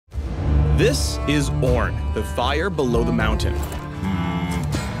This is Ornn, the fire below the mountain.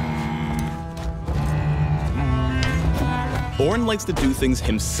 Ornn likes to do things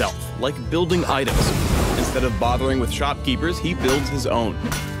himself, like building items. Instead of bothering with shopkeepers, he builds his own.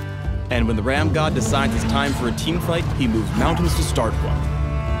 And when the Ram God decides it's time for a team fight, he moves mountains to start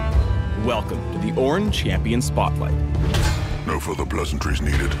one. Welcome to the Ornn Champion Spotlight. No further pleasantries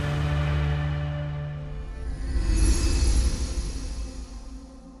needed.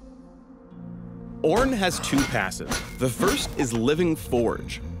 Ornn has two passives. The first is Living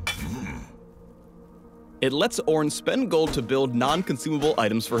Forge. It lets Ornn spend gold to build non-consumable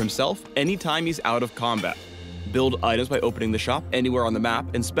items for himself anytime he's out of combat. Build items by opening the shop anywhere on the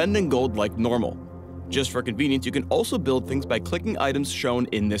map and spending gold like normal. Just for convenience, you can also build things by clicking items shown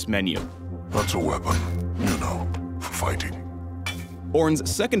in this menu. That's a weapon, you know, for fighting. Ornn's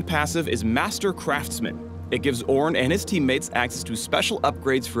second passive is Master Craftsman. It gives Ornn and his teammates access to special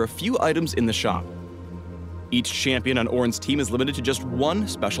upgrades for a few items in the shop. Each champion on Ornn's team is limited to just one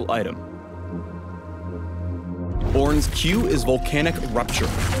special item. Ornn's Q is Volcanic Rupture.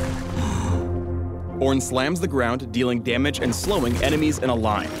 Ornn slams the ground, dealing damage and slowing enemies in a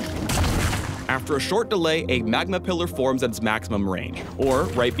line. After a short delay, a magma pillar forms at its maximum range, or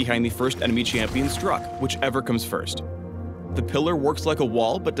right behind the first enemy champion struck, whichever comes first. The pillar works like a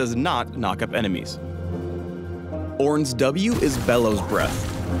wall, but does not knock up enemies. Ornn's W is Bellows Breath.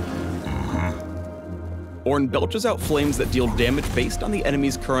 Ornn belches out flames that deal damage based on the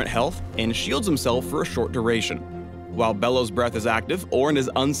enemy's current health and shields himself for a short duration. While Bellows Breath is active, Ornn is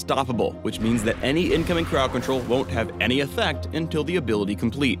unstoppable, which means that any incoming crowd control won't have any effect until the ability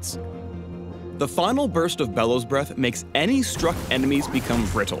completes. The final burst of Bellows Breath makes any struck enemies become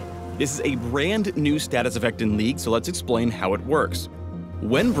brittle. This is a brand new status effect in League, so let's explain how it works.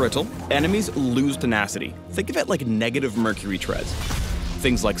 When brittle, enemies lose tenacity. Think of it like negative mercury treads.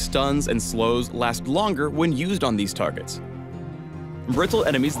 Things like stuns and slows last longer when used on these targets. Brittle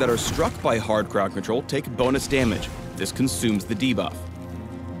enemies that are struck by hard crowd control take bonus damage. This consumes the debuff.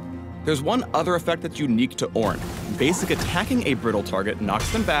 There's one other effect that's unique to Ornn. Basic attacking a brittle target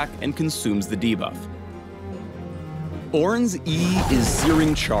knocks them back and consumes the debuff. Ornn's E is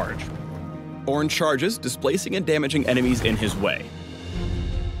Searing Charge. Ornn charges, displacing and damaging enemies in his way.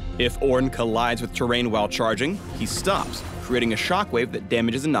 If Ornn collides with terrain while charging, he stops, creating a shockwave that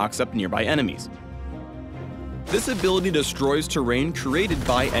damages and knocks up nearby enemies. This ability destroys terrain created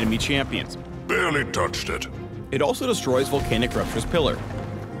by enemy champions. Barely touched it. It also destroys Volcanic Rupture's pillar.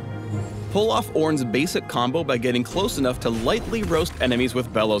 Pull off Ornn's basic combo by getting close enough to lightly roast enemies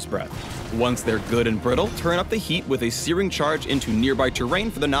with Bellows Breath. Once they're good and brittle, turn up the heat with a Searing Charge into nearby terrain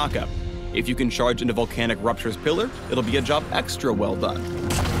for the knockup. If you can charge into Volcanic Rupture's pillar, it'll be a job extra well done.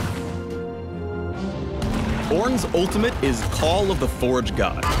 Ornn's ultimate is Call of the Forge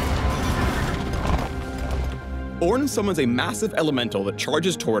God. Ornn summons a massive elemental that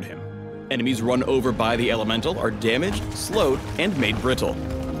charges toward him. Enemies run over by the elemental are damaged, slowed, and made brittle.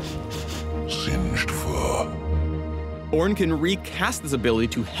 Singed fur. Ornn can recast this ability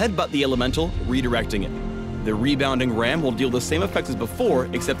to headbutt the elemental, redirecting it. The rebounding ram will deal the same effects as before,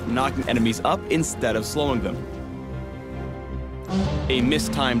 except knocking enemies up instead of slowing them. A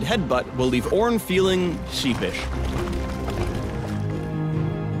mistimed headbutt will leave Ornn feeling sheepish.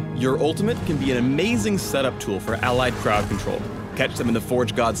 Your ultimate can be an amazing setup tool for allied crowd control. Catch them in the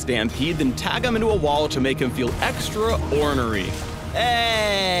Forge God stampede, then tag them into a wall to make him feel extra ornery.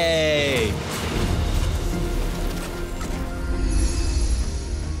 Hey!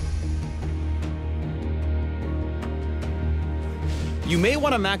 You may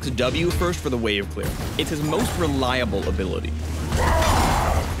want to max W first for the wave clear. It's his most reliable ability.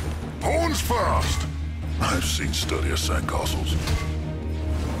 Horns fast! I've seen sturdier sandcastles.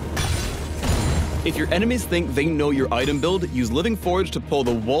 If your enemies think they know your item build, use Living Forge to pull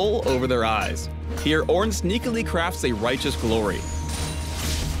the wool over their eyes. Here, Ornn sneakily crafts a Righteous Glory.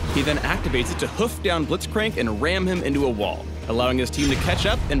 He then activates it to hoof down Blitzcrank and ram him into a wall, allowing his team to catch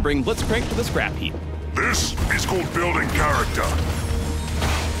up and bring Blitzcrank to the scrap heap. This is called building character.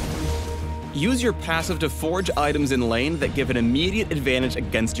 Use your passive to forge items in lane that give an immediate advantage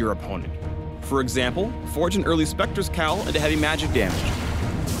against your opponent. For example, forge an early Spectre's Cowl into heavy magic damage.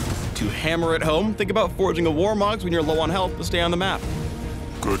 To hammer it home, think about forging a Warmogs when you're low on health to stay on the map.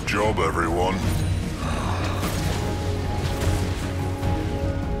 Good job, everyone.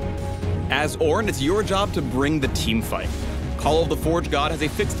 As Ornn, it's your job to bring the team fight. Call of the Forge God has a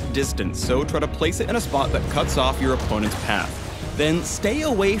fixed distance, so try to place it in a spot that cuts off your opponent's path. Then stay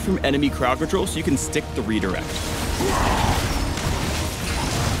away from enemy crowd control so you can stick the redirect.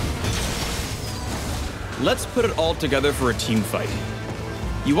 Let's put it all together for a team fight.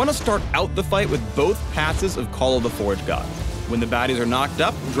 You want to start out the fight with both passes of Call of the Forge God. When the baddies are knocked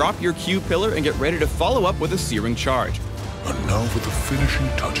up, drop your Q pillar and get ready to follow up with a Searing Charge. And now for the finishing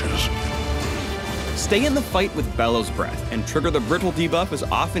touches. Stay in the fight with Bellows Breath, and trigger the Brittle debuff as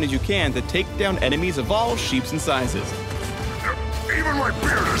often as you can to take down enemies of all shapes and sizes. Even my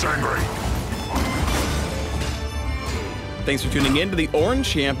beard is angry! Thanks for tuning in to the Ornn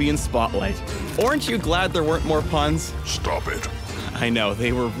Champion Spotlight. Aren't you glad there weren't more puns? Stop it. I know,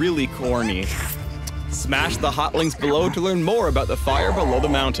 they were really corny. Smash the hot links below to learn more about the fire below the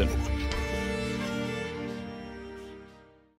mountain.